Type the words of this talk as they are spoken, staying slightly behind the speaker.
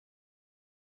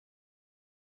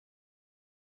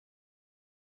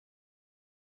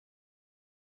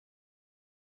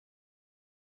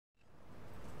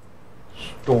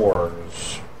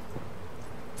doors.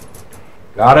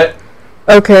 Got it?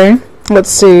 Okay, let's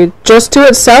see. Just to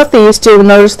its southeast, you will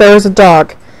notice there is a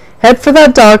dock. Head for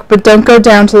that dock, but don't go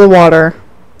down to the water.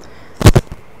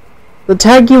 The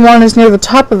tag you want is near the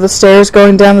top of the stairs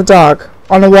going down the dock,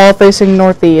 on a wall facing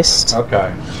northeast.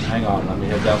 Okay, hang on, let me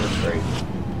head down the street.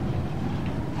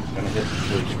 I'm gonna hit the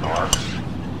police car.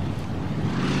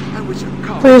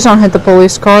 Please don't hit the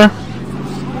police car.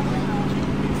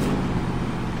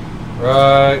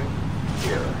 Right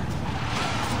here.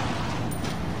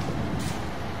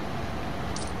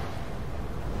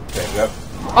 Okay, go.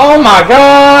 Oh my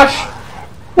gosh!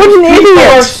 What an People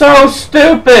are idiot! so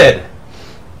stupid!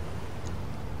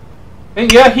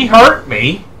 And yeah, he hurt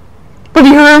me. But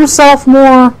he hurt himself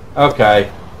more. Okay.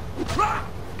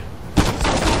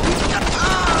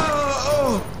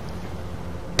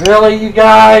 Really, you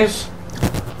guys?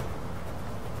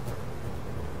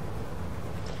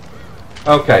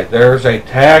 Okay, there's a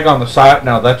tag on the side.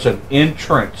 Now, that's an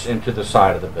entrance into the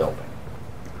side of the building.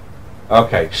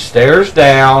 Okay, stairs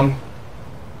down.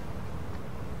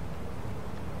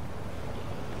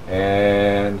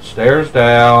 And stairs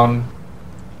down.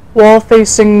 Wall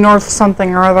facing north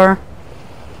something or other.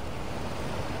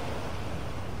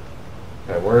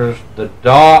 Okay, where's the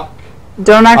dock?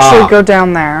 Don't actually go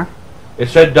down there. It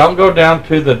said don't go down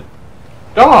to the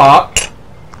dock.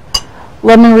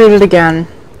 Let me read it again.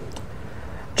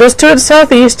 Just to its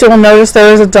southeast, you will notice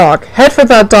there is a dock. Head for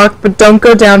that dock, but don't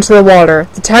go down to the water.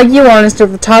 The tag you want is near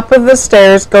the top of the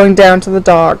stairs going down to the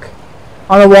dock,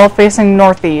 on a wall facing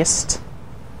northeast.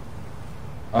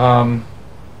 I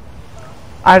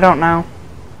don't know.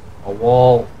 A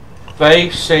wall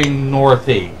facing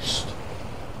northeast.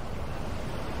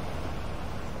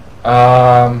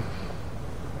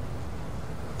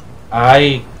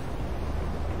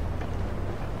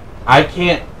 I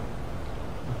can't,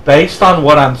 based on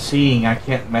what I'm seeing, I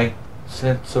can't make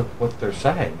sense of what they're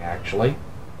saying, actually.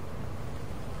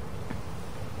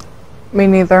 Me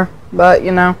neither, but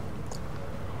you know.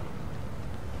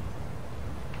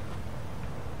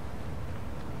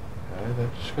 Okay, that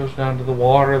just goes down to the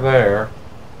water there.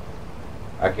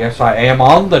 I guess I am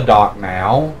on the dock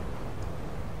now.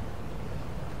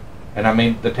 And I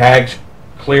mean, the tag's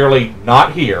clearly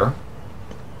not here.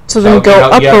 So then go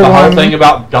up you have the whole one. thing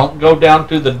about don't go down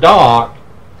to the dock,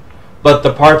 but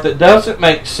the part that doesn't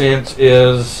make sense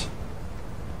is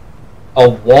a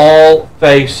wall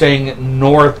facing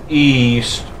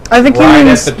northeast, I think right he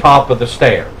means, at the top of the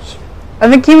stairs. I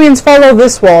think he means follow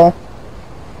this wall.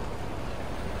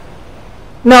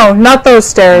 No, not those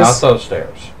stairs. Not those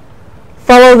stairs.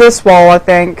 Follow this wall, I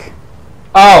think.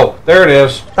 Oh, there it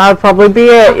is. That would probably be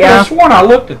it, I yeah. sworn I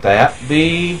looked at that.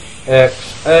 B,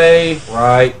 X, A,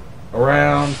 right,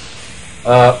 around,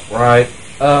 up, right,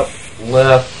 up,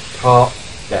 left, top,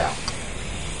 down.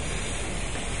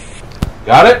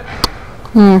 Got it?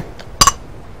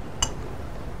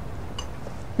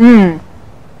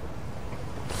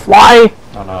 Fly.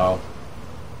 I know.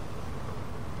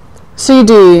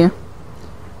 CD.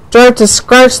 Try to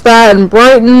scratch that and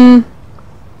brighten.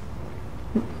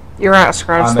 You're at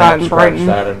scratch that and brighten.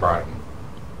 That and brighten.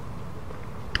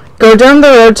 Go down the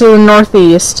road to the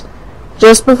northeast.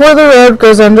 Just before the road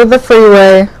goes under the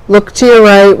freeway, look to your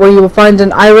right where you will find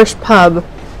an Irish pub.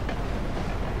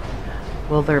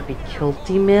 Will there be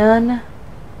kilty men?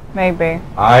 Maybe.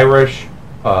 Irish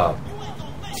pub.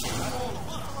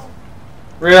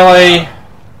 Really?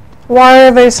 Why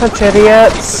are they such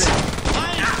idiots?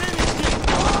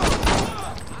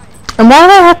 And why do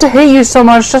they have to hate you so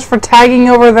much just for tagging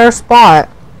over their spot?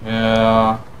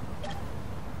 Yeah.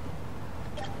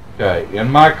 Okay, in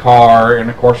my car, and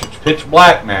of course it's pitch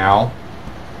black now.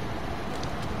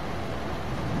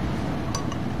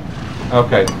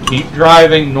 Okay, keep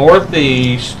driving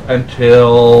northeast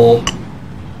until...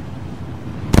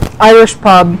 Irish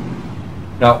pub.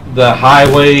 No, the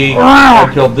highway,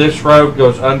 until this road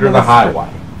goes under the highway.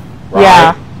 Right?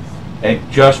 Yeah.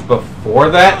 And just before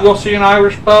that you'll see an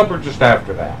Irish pub, or just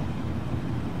after that?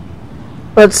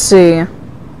 Let's see.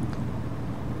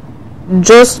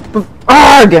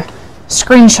 Arg!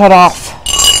 Screenshot off.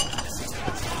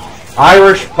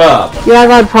 Irish pub. Yeah,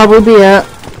 that'd probably be it.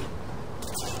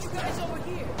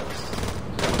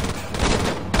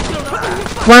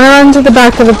 Run around to the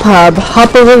back of the pub,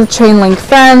 hop over the chain link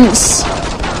fence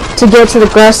to get to the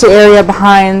grassy area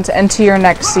behind and to your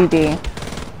next CD.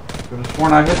 Could have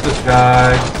sworn I hit this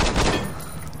guy.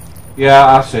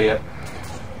 Yeah, I see it.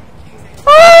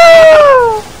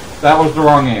 That was the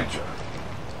wrong answer.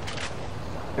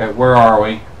 Okay, where are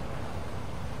we?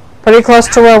 Pretty close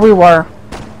to where we were.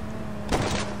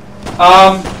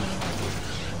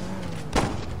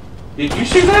 Did you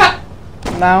see that?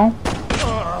 know.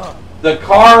 The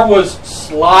car was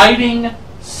sliding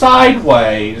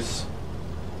sideways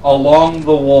along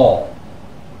the wall.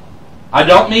 I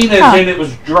don't mean as in it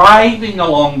was driving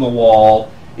along the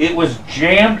wall. It was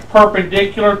jammed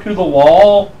perpendicular to the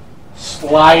wall,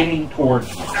 sliding towards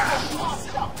me.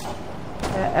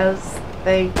 As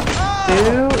they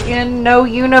do in no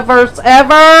universe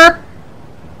ever.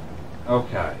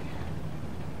 Okay.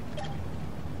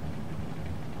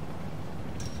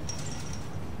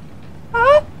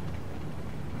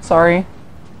 Sorry.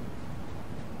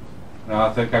 No,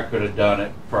 I think I could have done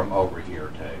it from over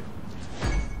here, too.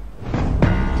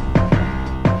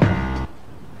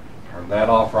 Turn that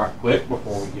off right quick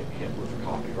before we get hit with the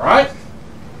copyright.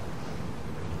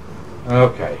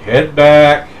 Okay, head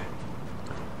back.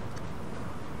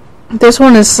 This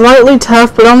one is slightly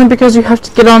tough, but only because you have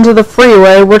to get onto the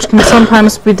freeway, which can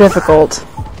sometimes be difficult.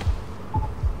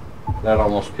 That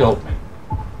almost killed me.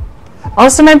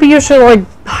 Also, maybe you should, like,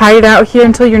 hide out here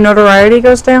until your notoriety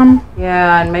goes down.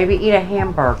 Yeah, and maybe eat a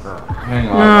hamburger. Hang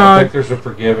on, I think there's a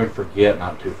forgive and forget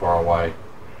not too far away.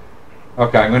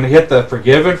 Okay, I'm going to hit the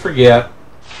forgive and forget.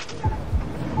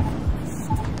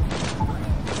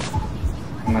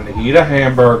 I'm going to eat a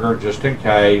hamburger just in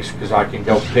case, because I can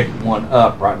go pick one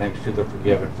up right next to the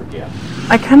forgive and forget.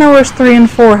 I kind of wish 3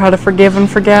 and 4 had a forgive and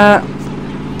forget.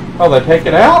 Oh, they take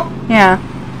it out? Yeah.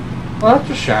 Well,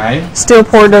 that's a shame.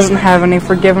 Steelport doesn't have any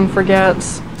forgive and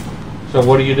forgets. So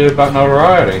what do you do about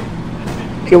notoriety?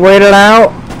 You wait it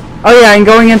out. Oh yeah, and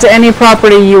going into any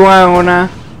property you own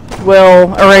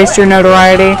will erase your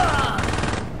notoriety.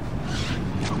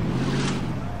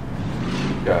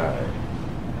 Okay.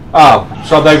 Oh,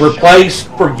 so they replaced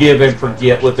forgive and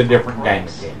forget with a different game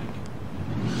mechanic.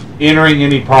 Entering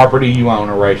any property you own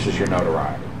erases your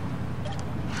notoriety.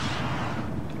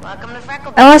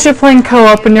 Unless you're playing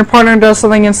co-op and your partner does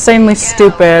something insanely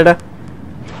stupid,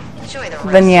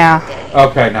 then yeah.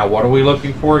 Okay, now what are we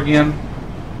looking for again?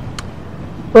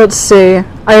 Let's see.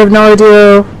 I have no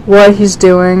idea what he's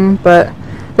doing, but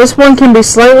this one can be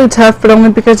slightly tough, but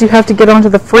only because you have to get onto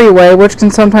the freeway, which can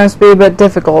sometimes be a bit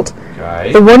difficult.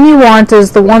 Okay. The one you want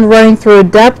is the one running through a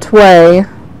depth way,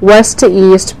 west to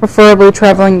east, preferably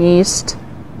traveling east.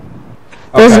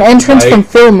 There's an entrance from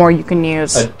Fillmore you can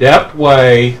use. A depth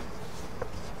way.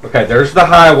 Okay, there's the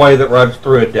highway that runs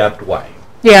through a depth way.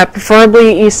 Yeah,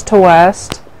 preferably east to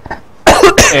west.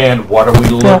 And what are we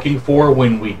looking for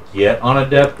when we get on a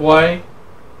depth way?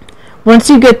 Once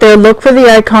you get there, look for the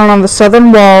icon on the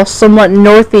southern wall, somewhat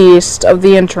northeast of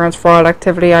the insurance fraud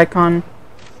activity icon.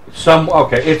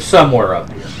 Okay, it's somewhere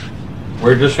up here.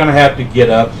 We're just going to have to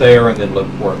get up there and then look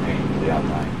for it manually, I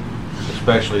think.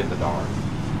 Especially in the dark.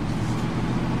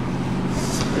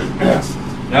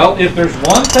 Now, if there's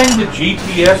one thing that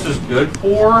GPS is good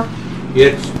for,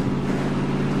 it's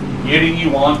getting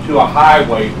you onto a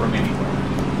highway from anywhere.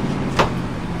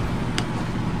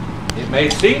 It may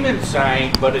seem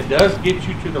insane, but it does get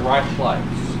you to the right place.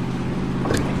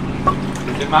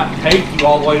 Because it might take you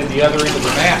all the way to the other end of the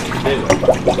map to do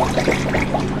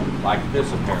it. Like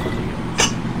this apparently is.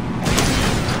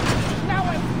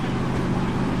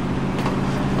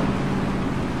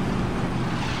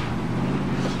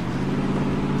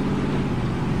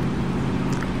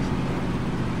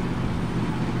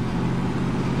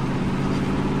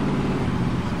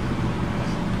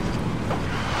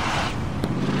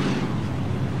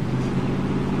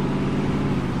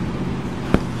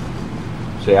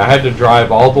 See, I had to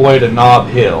drive all the way to Knob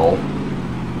Hill.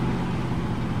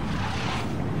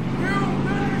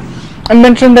 I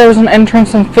mentioned there was an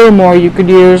entrance in Fillmore you could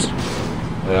use.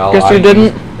 Well, Guess you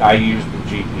didn't? I used the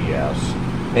GPS.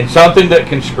 And something that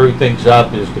can screw things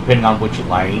up is depending on which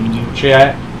lane you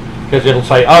check. Because it'll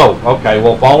say, oh, okay,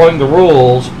 well, following the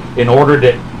rules, in order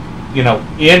to,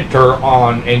 enter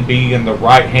on and be in the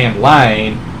right-hand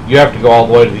lane, you have to go all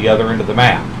the way to the other end of the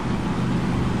map.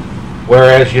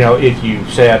 Whereas, if you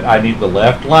said, I need the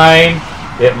left lane,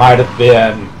 it might have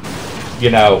been,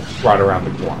 right around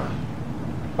the corner.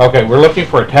 Okay, we're looking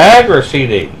for a tag or a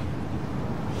CD?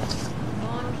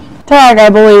 Tag, I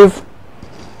believe.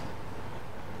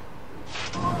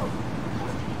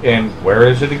 And where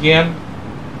is it again?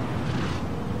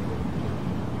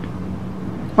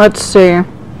 Let's see.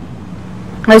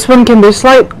 This one can be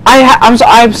slight.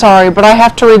 I'm sorry, but I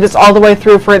have to read this all the way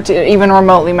through for it to even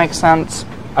remotely make sense.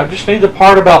 I just need the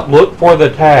part about look for the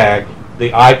tag.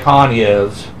 The icon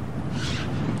is...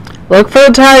 Look for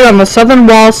the tag on the southern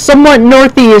wall, somewhat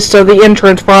northeast of the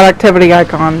entrance fraud activity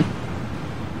icon.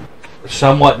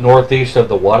 Somewhat northeast of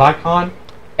the what icon?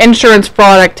 Insurance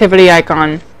fraud activity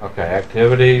icon. Okay,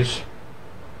 activities.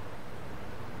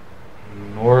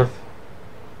 North.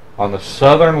 On the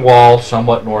southern wall,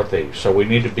 somewhat northeast. So we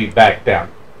need to be back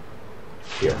down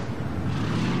here.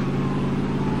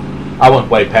 I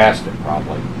went way past it,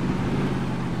 probably.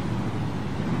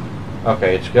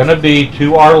 Okay, it's going to be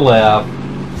to our left.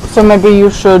 So maybe you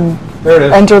should There it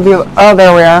is. enter the... Oh,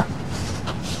 there we are.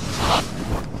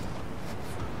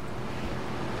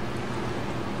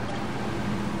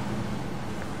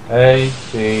 A,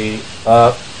 B,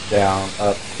 up, down,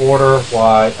 up quarter,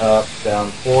 Y, up,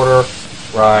 down quarter,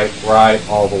 right, right,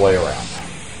 all the way around.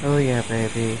 Oh yeah,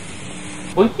 baby.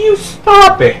 Will you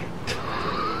stop it?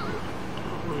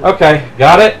 Okay,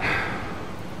 got it?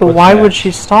 But What's why next? would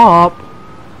she stop?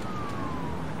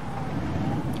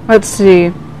 Let's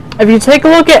see. If you take a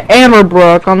look at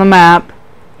Amberbrook on the map,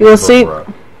 you will see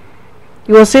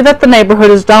that the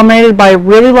neighborhood is dominated by a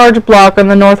really large block on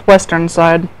the northwestern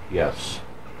side. Yes.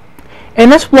 In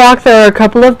this block there are a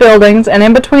couple of buildings, and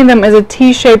in between them is a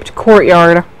T-shaped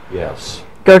courtyard. Yes.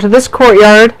 Go to this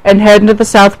courtyard and head into the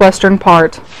southwestern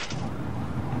part.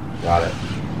 Got it.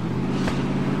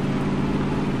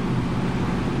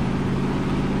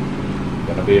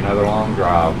 Gonna be another long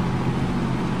drive.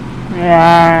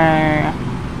 Yeah.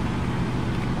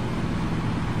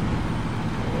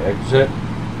 Exit.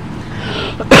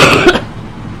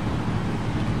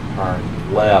 Turn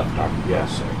left, I'm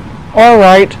guessing.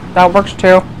 Alright, that works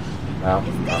too. No.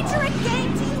 Is nature a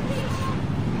game to you people?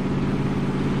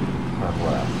 Turn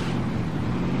left.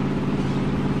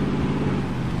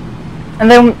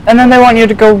 And then they want you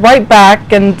to go right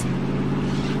back and...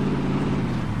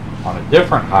 On a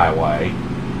different highway.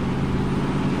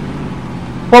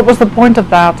 What was the point of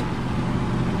that?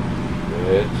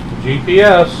 It's the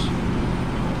GPS.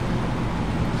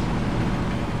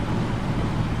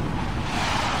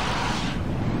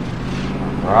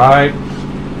 Right.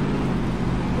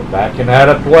 We're backing that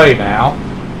up way now.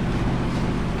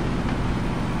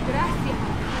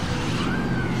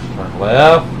 Turn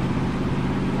left.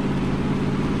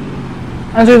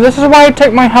 And see, this is why I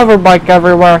take my hover bike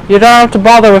everywhere. You don't have to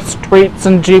bother with streets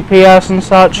and GPS and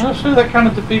such. Well, see, that kind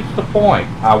of defeats the point,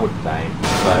 I would think.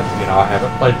 But, you know, I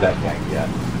haven't played that game yet.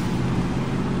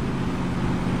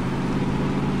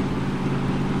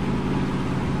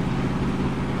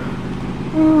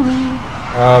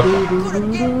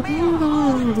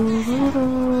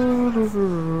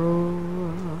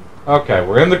 Okay,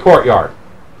 we're in the courtyard.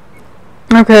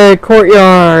 Okay,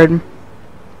 courtyard.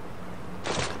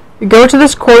 You go to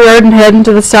this courtyard and head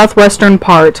into the southwestern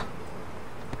part.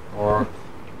 North,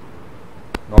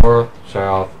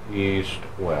 south, east,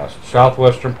 west.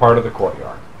 Southwestern part of the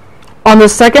courtyard. On the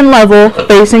second level,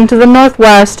 facing to the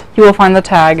northwest, you will find the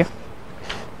tag.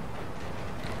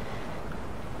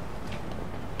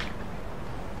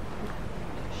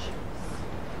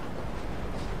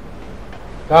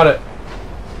 Got it.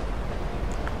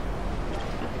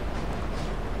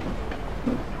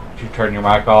 Did you turn your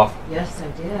mic off? Yes,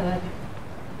 I did.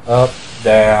 Up,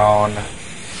 down,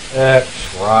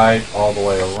 X, right, all the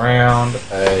way around,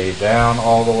 A, down,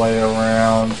 all the way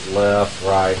around, left,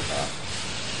 right, up.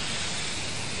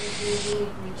 You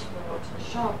need me to go to the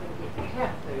shop and get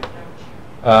cat food,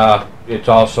 don't you? It's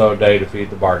also a day to feed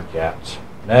the barn cats.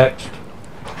 Next.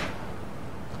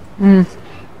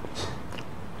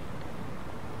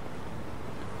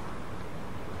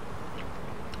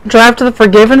 Drive to the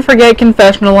Forgive and Forget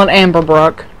confessional in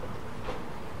Amberbrook.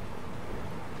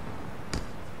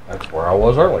 That's where I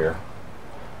was earlier.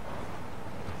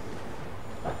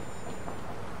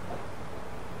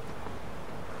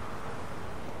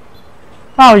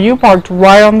 Oh, you parked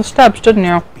right on the steps, didn't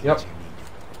you? Yep.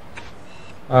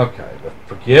 Okay, the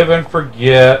Forgive and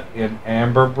Forget in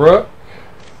Amberbrook.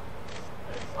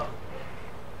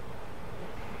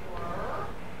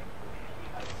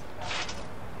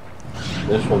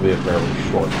 This will be a fairly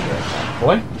short trip,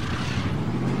 actually.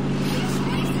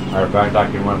 Matter of fact, I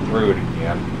can run through it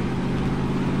again.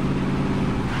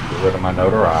 Get rid of my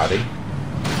notoriety.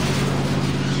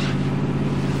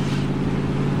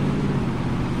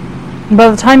 By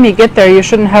the time you get there, you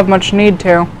shouldn't have much need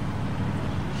to.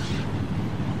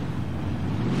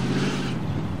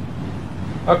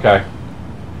 Okay.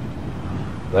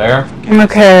 There.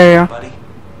 Okay.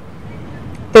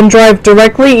 Then drive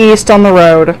directly east on the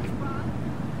road.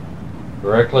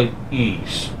 Directly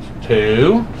east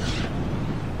to...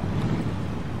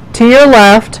 To your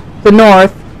left, the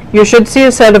north, you should see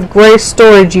a set of gray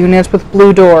storage units with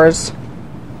blue doors.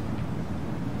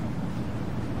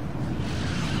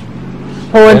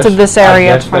 Pull into this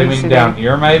area. I guess they mean down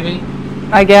here, maybe?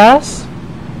 I guess.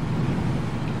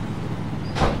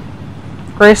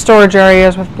 Gray storage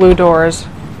areas with blue doors.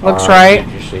 Looks right.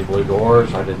 Did you see blue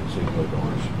doors? I didn't see blue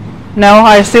doors. No,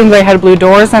 I assumed they had blue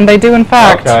doors, and they do in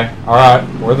fact. Okay, alright,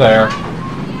 we're there.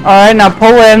 Alright, now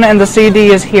pull in, and the CD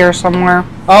is here somewhere.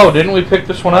 Oh, didn't we pick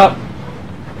this one up?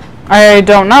 I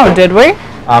don't know, did we?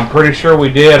 I'm pretty sure we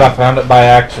did. I found it by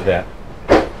accident.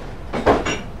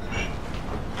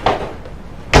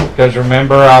 Because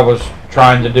remember, I was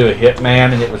trying to do a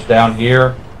Hitman, and it was down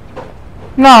here?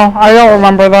 No, I don't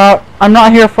remember that. I'm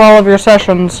not here for all of your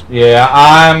sessions. Yeah,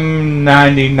 I'm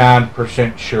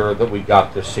 99% sure that we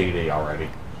got the CD already.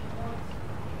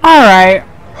 Alright.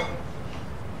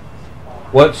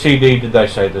 What CD did they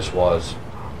say this was?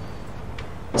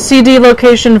 CD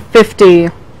location 50.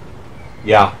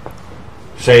 Yeah.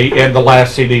 See, and the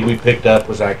last CD we picked up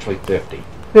was actually 50.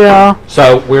 Yeah.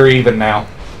 So, we're even now.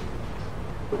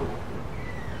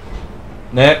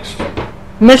 Next.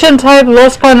 Mission type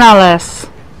Los Carnales.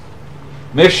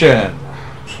 Mission.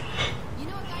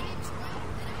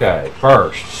 Okay,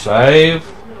 first, save.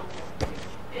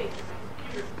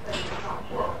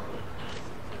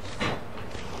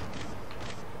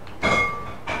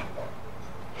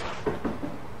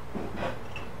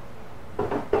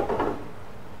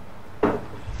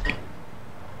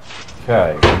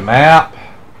 Okay, map.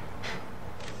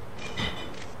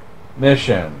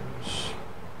 Missions.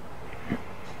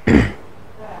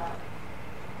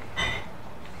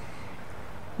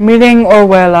 Meeting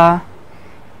Orwella.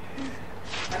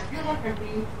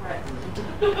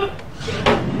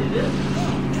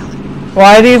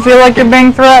 Why do you feel like you're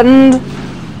being threatened?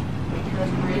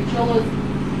 Because Rachel is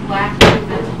clacking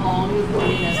the tongues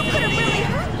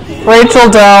menacingly. Rachel,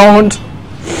 don't.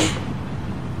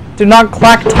 Do not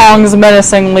clack tongs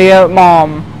menacingly at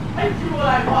Mom. I do what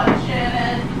I want,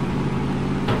 Shannon.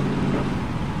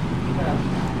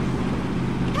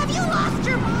 Have you lost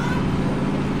your mom?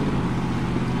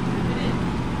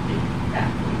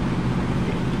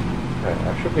 Okay,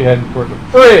 I should be heading toward the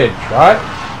bridge, right?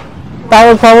 That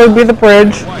would probably be the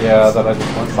bridge. Yeah, that I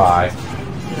just went by.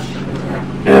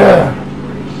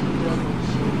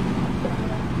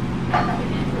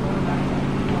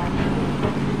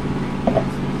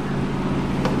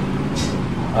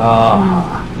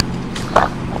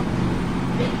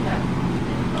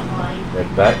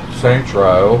 Get back to Saints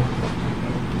Row.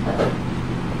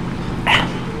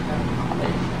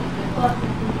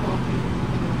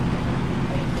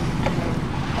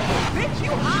 Bitch,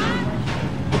 you hot?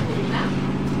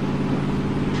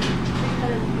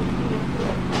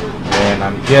 And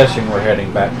I'm guessing we're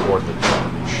heading back toward the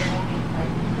church.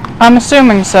 I'm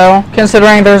assuming so,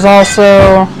 considering there's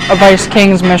also a Vice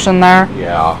King's mission there.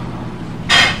 Yeah.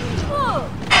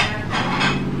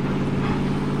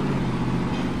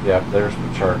 Yep, there's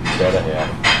the church dead ahead.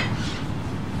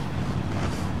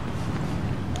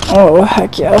 Oh,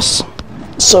 heck yes.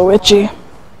 So itchy.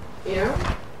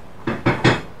 Yeah.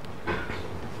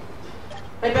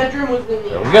 My bedroom was in the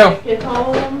There we go. attic at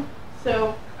home,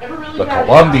 so I have a really The bad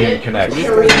Colombian habit connection. of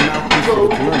carrying Mouthpiece for the both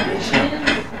Colombians.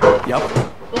 dishes. Yep.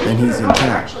 Those And he's in are town.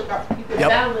 actually got pretty good Yep.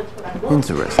 balance when I woke,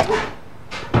 Interesting.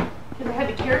 because I had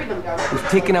to carry them down. We've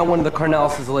taken out one of the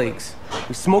Carnales' legs.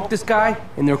 We smoked this guy,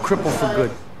 and they're crippled for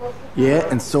good. Yeah,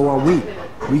 and so are we.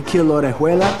 We kill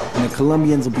Orejuela, and the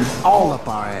Colombians will be all up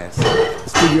our ass.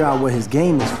 Let's figure out what his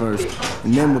game is first,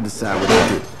 and then we'll decide what to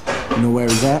do. You know where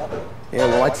he's at? Yeah,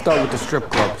 well, I'd start with the strip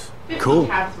clubs. Cool.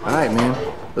 All right, man.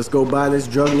 Let's go buy this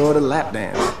drug lord a lap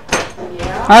dance.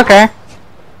 Yeah, Okay.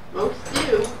 most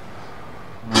do.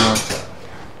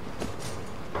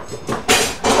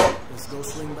 Let's go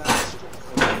swing by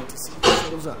to see what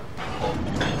shows up.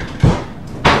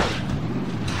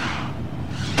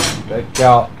 Check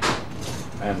out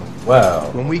and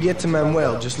well. When we get to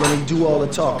Manuel, just let me do all the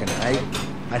talking, alright?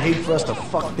 I'd hate for us to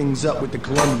fuck things up with the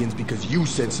Colombians because you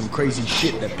said some crazy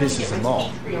shit that pisses them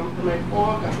off.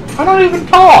 I don't even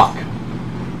talk.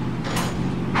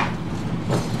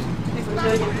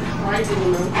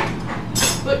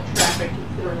 Foot traffic,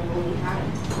 considering when we had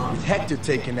it. With Hector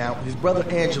taken out, his brother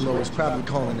Angelo is probably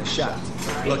calling the shots.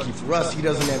 Lucky for us, he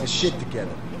doesn't have his shit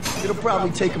together. It'll probably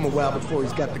take him a while before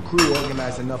he's got the crew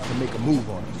organized enough to make a move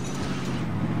on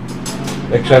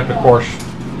us. Except, of course,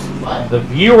 the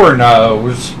viewer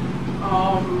knows,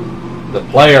 the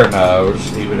player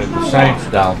knows, even if the Saints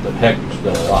don't, that Hector's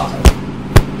still alive.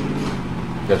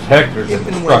 Because Hector's If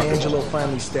and when Angelo indestructible.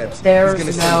 finally steps, There's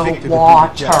he's gonna no send Victor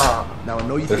water. to do the job. Now I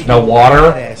know you There's think no you're water?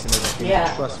 badass and everything, Yeah.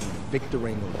 but trust me, Victor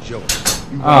ain't no joke.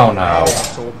 You Oh, run no. that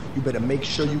asshole, you better make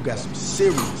sure you got some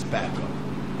serious backup.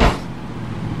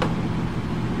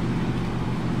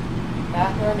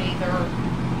 Bathroom either.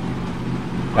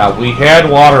 Now, we had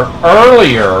water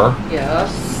earlier.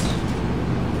 Yes.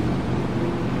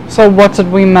 So what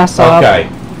did we mess up? Okay.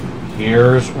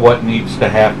 Here's what needs to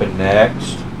happen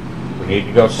next. We need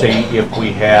to go see if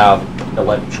we have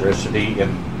electricity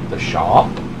in the shop.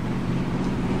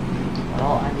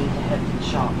 Well, I need to head to the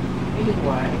shop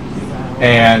anyway, so...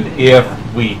 And if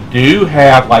we do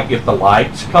have, like, if the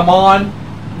lights come on,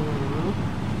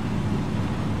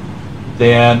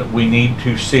 then we need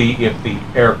to see if the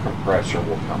air compressor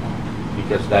will come on,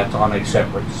 because that's on a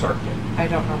separate circuit. I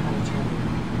don't know how to turn it.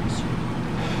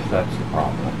 That's the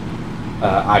problem.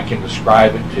 I can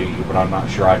describe it to you, but I'm not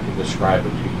sure I can describe it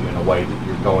to you in a way that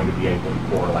you're going to be able to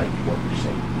correlate to what you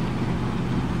see.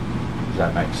 Does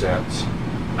that make sense?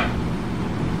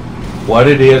 What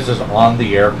it is on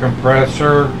the air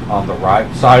compressor, on the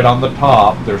right side on the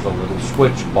top, there's a little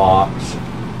switch box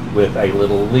with a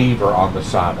little lever on the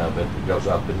side of it that goes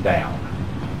up and down.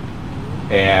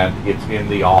 And it's in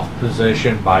the off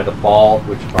position by default,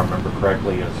 which if I remember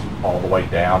correctly is all the way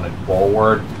down and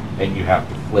forward, and you have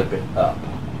to flip it up.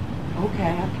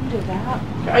 Okay, I can do that.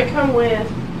 Okay. I come with.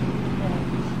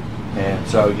 And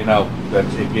so, you know,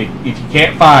 that's if you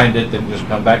can't find it, then just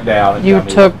come back down and You tell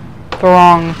me took the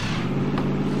wrong.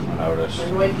 what I noticed.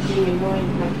 I'm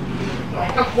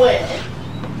with.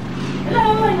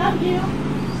 Hello, I love you.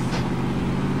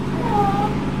 Hello.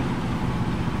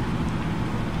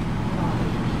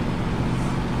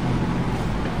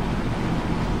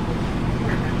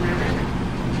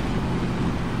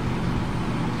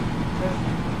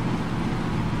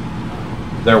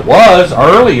 There was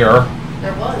earlier.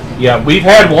 There was. Yeah, we've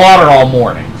had water all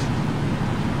morning.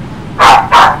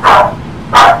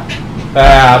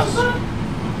 Pass.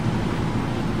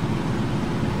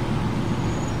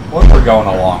 Well, we're going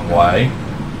a long way.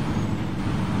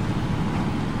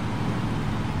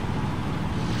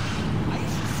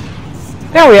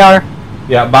 There we are.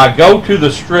 Yeah, by go to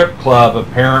the strip club,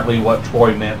 apparently what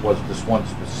Troy meant was this one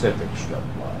specific strip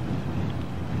club.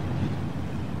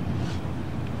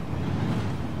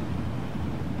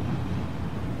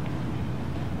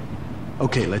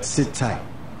 Okay, let's sit tight.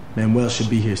 Manuel should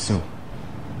be here soon.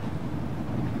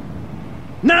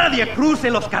 Nadie cruce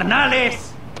Los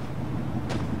Carnales!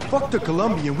 Fuck the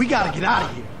Colombian, we gotta get out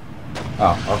of here.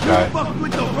 Oh, okay. You fucked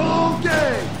with the wrong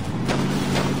game.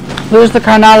 Lose the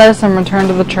Carnales and return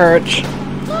to the church.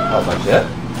 Oh, that's it?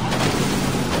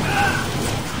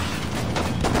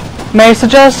 May I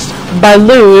suggest, by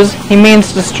lose, he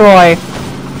means destroy.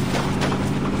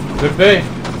 Could be.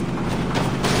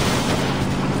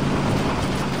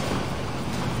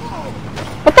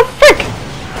 What the frick?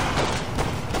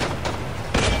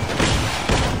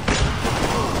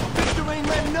 Victor ain't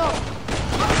letting up.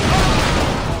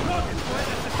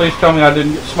 Please tell me I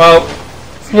didn't get smoked.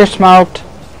 You're smoked.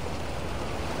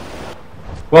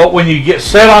 Well, when you get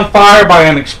set on fire by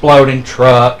an exploding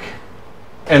truck,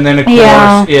 and then of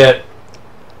Yeah. course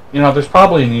you know, there's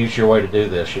probably an easier way to do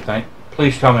this, you think?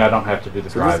 Please tell me I don't have to do the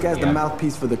So this driving guy's the again.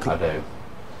 mouthpiece for the I club. do.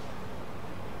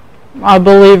 I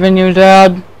believe in you,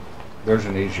 Dad. There's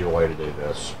an easier way to do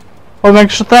this. What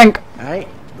makes you think? Alright,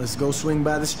 let's go swing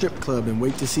by the strip club and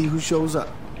wait to see who shows up.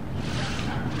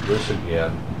 This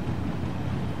again.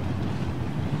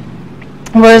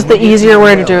 What is the easier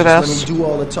way to do Just this? Let me do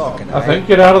all the talking. I think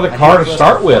get out of the car to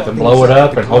start with and blow it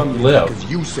up and hope you live. Because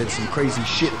you said some crazy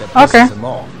shit that pisses Okay. him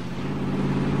off.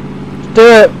 Do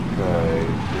it. Okay,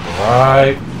 to the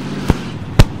right.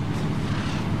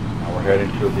 Now we're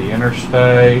heading to the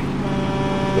interstate.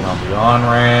 Get on the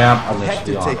on-ramp. I missed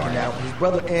Hector the taken on-ramp. out. His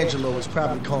brother Angelo is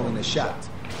probably calling the shots.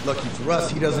 Lucky for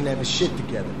us, he doesn't have his shit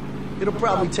together. It'll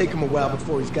probably take him a while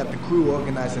before he's got the crew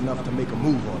organized enough to make a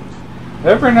move on us.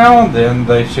 Every now and then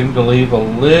they seem to leave a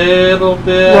little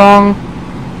bit. Wrong.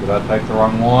 Did I take the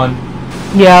wrong one?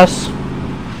 Yes.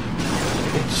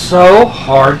 It's so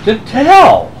hard to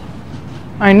tell.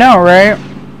 I know, right?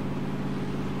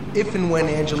 If and when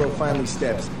Angelo finally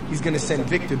steps, he's gonna send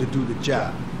Victor to do the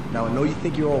job. Now, I know you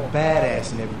think you're all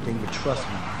badass and everything, but trust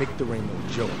me, Victor ain't no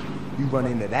joke. You run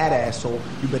into that asshole,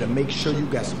 you better make sure you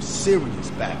got some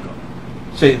serious backup.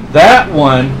 See, that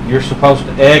one you're supposed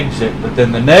to exit, but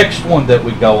then the next one that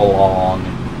we go along,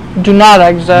 Do not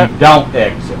exit. you don't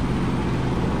exit.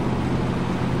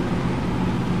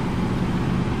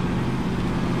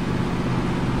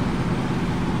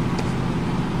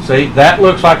 See, that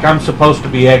looks like I'm supposed to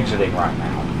be exiting right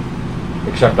now.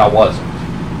 Except I wasn't.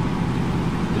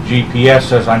 The GPS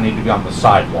says I need to be on the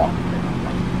sidewalk.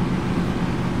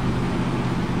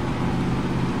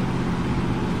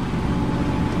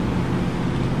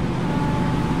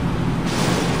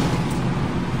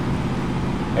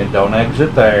 And don't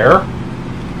exit there.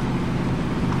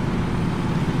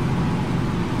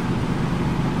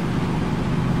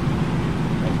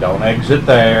 And don't exit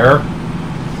there.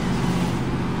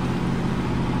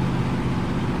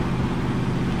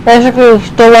 Basically, the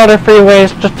Stillwater Freeway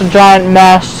is just a giant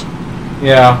mess.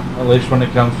 Yeah, at least when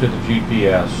it comes to the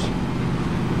GPS.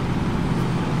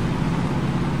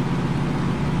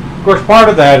 Of course, part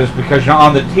of that is because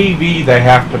on the TV they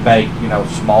have to make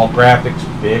small graphics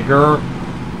bigger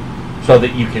so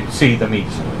that you can see them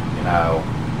easily,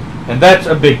 and that's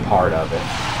a big part of it.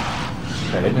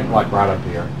 Okay, isn't it like right up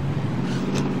here?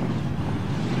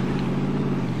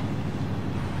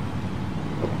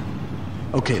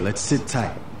 Okay, let's sit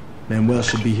tight. Manuel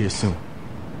should be here soon.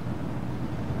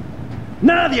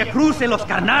 Nadie cruce Los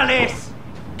Carnales.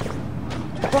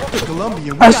 Fuck the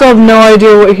Colombian. I still have no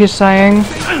idea what he's saying.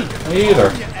 Me either.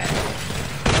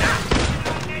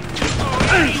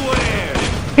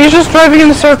 He's just driving in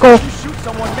a circle. Shoot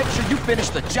someone, make sure you finish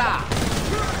the job.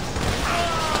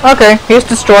 Okay, he's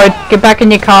destroyed. Get back in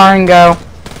your car and go.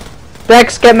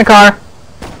 Dex, get in the car.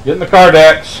 Get in the car,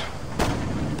 Dex.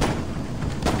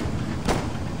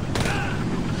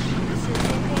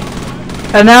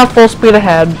 And now full speed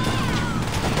ahead.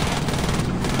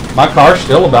 My car's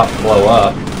still about to blow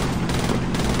up.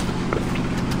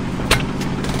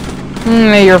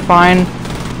 You're fine.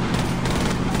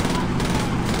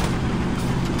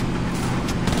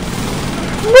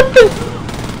 What the?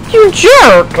 You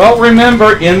jerk! Well,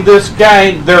 remember, in this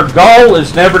game, their goal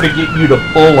is never to get you to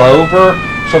pull over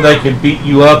so they can beat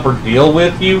you up or deal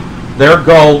with you. Their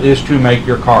goal is to make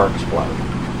your car explode.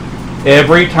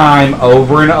 Every time,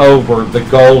 over and over, the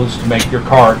goal is to make your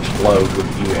car explode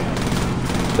with you in it.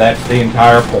 That's the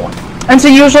entire point. And so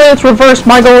usually it's reversed.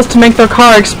 My goal is to make their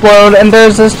car explode, and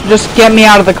theirs is to just get me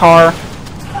out of the car.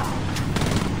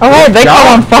 Oh hey, they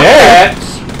caught on fire.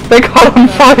 Dex. They caught on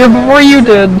fire before you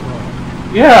did.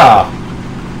 Yeah.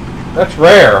 That's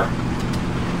rare.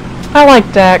 I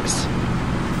like Dex.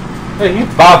 Hey, he's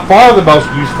by far the most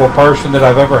useful person that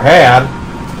I've ever had.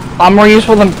 I'm more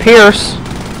useful than Pierce.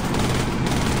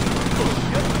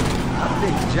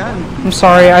 I'm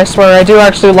sorry, I swear, I do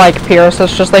actually like Pierce.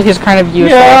 It's just that he's kind of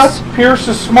useless. Yeah, Pierce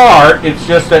is smart. It's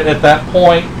just that at that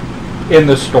point in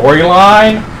the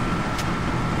storyline,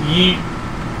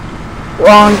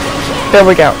 Wrong. There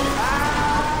we go.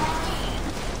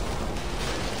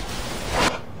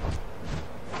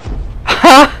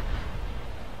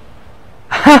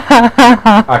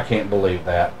 I can't believe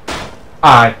that.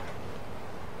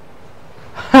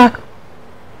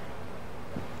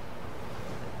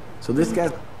 So this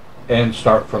guy's... And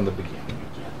start from the beginning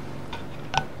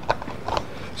again.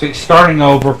 See, starting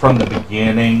over from the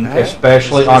beginning,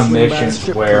 especially on missions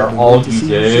where all you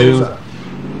do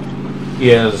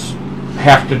is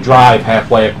have to drive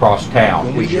halfway across town.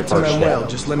 When we is your get to first Manuel, step.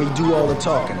 just let me do all the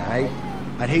talking, alright?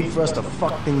 I'd hate for us to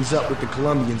fuck things up with the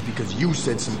Colombians because you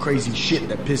said some crazy shit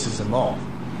that pisses him off.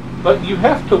 But you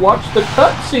have to watch the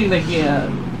cutscene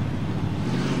again.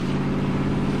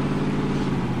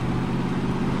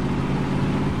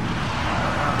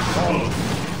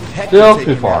 Still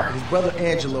too far. His brother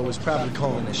Angelo is probably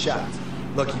calling the shots.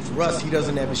 Lucky for us, he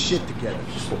doesn't have his shit together.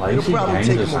 Just It'll lazy probably game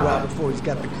take him a design. while before he's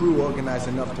got the crew organized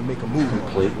enough to make a move on it.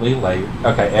 Completely late.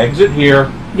 Okay, exit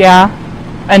here. Yeah.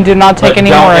 And do not take But any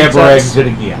don't more ever exits. exit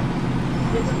again.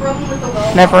 It's a problem with the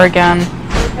well. Never again.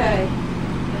 Okay.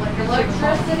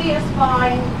 Electricity is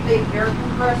fine. The air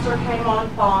compressor came on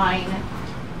fine.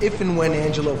 If and when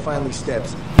Angelo finally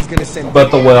steps, he's gonna send. But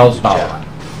the well's to not jail. on.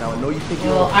 Now I know you think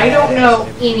Well, you're a I don't badass know and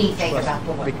everything, anything trust about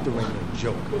the well. Victor ain't no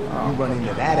joke. You run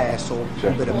into that asshole, you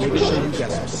better make sure you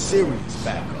got some serious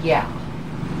backup. Yeah.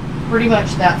 Pretty much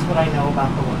that's what I know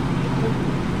about the well.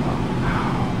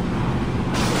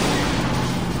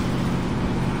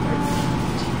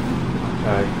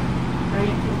 Okay.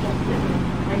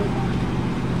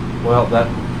 Well, that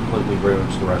completely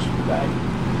ruins the rest of the day.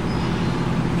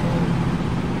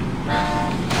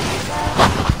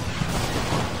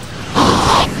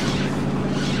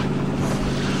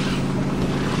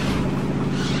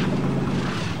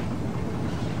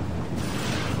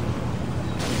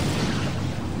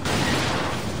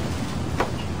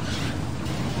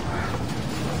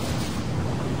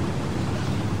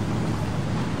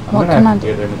 I'm What gonna can have I to do?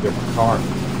 get in a different car.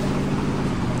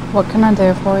 What can I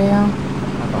do for you?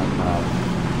 I don't know.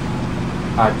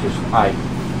 I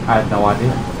have no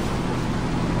idea.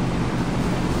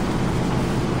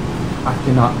 I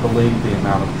cannot believe the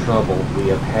amount of trouble we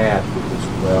have had with this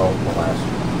well the last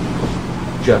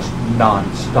just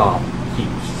non-stop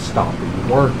keeps stopping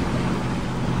working.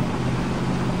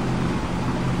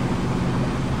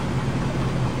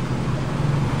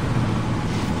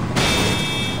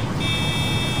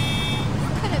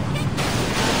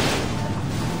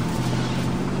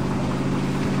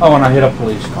 Oh, and I hit a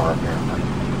police car apparently.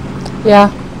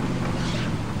 Yeah.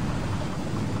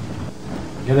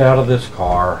 Get out of this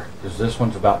car, because this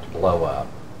one's about to blow up.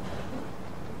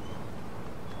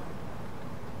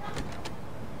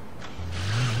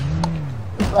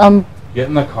 Get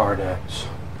in the car, Dex.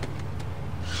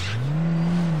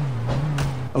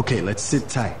 Okay, let's sit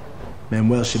tight.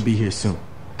 Manuel should be here soon.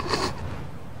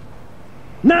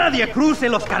 Nadie cruce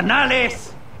Los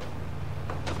Carnales.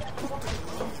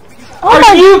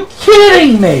 Are you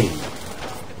kidding me?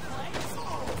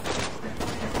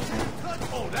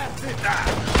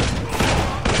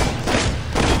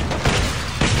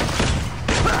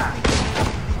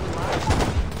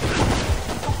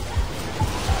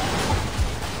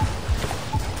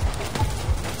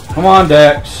 Come on,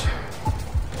 Dex.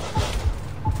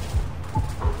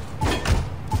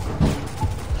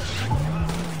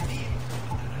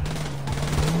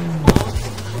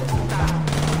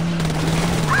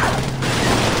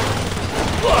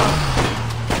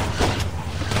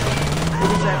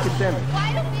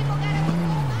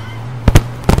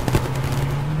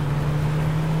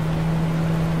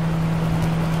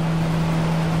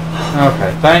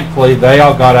 Okay, thankfully they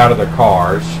all got out of their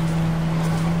cars.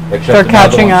 Except they're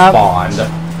catching up. Spawned.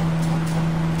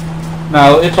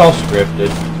 No, it's all scripted.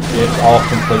 It's all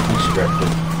completely scripted.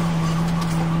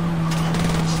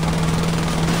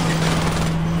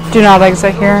 Do not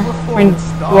exit here. I mean,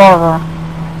 Laura.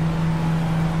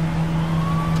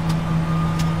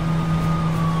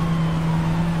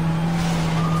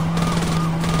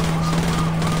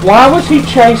 Why was he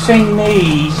chasing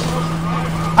me?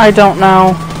 I don't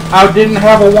know. I didn't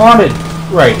have a wanted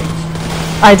rating.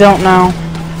 I don't know.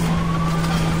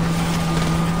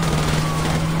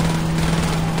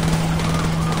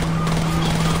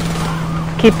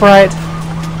 Keep right.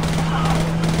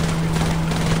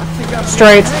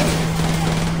 Straight.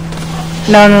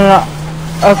 No, no,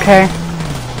 no. Okay.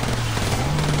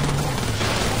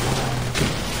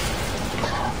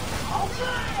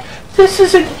 This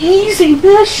is an easy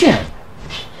mission.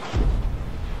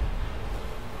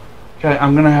 Okay,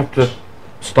 I'm gonna have to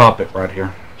stop it right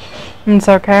here. It's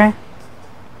okay.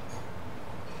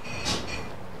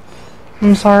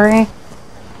 I'm sorry.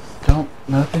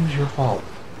 Nothing's your fault.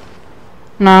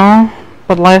 No,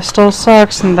 but life still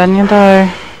sucks and then you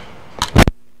die.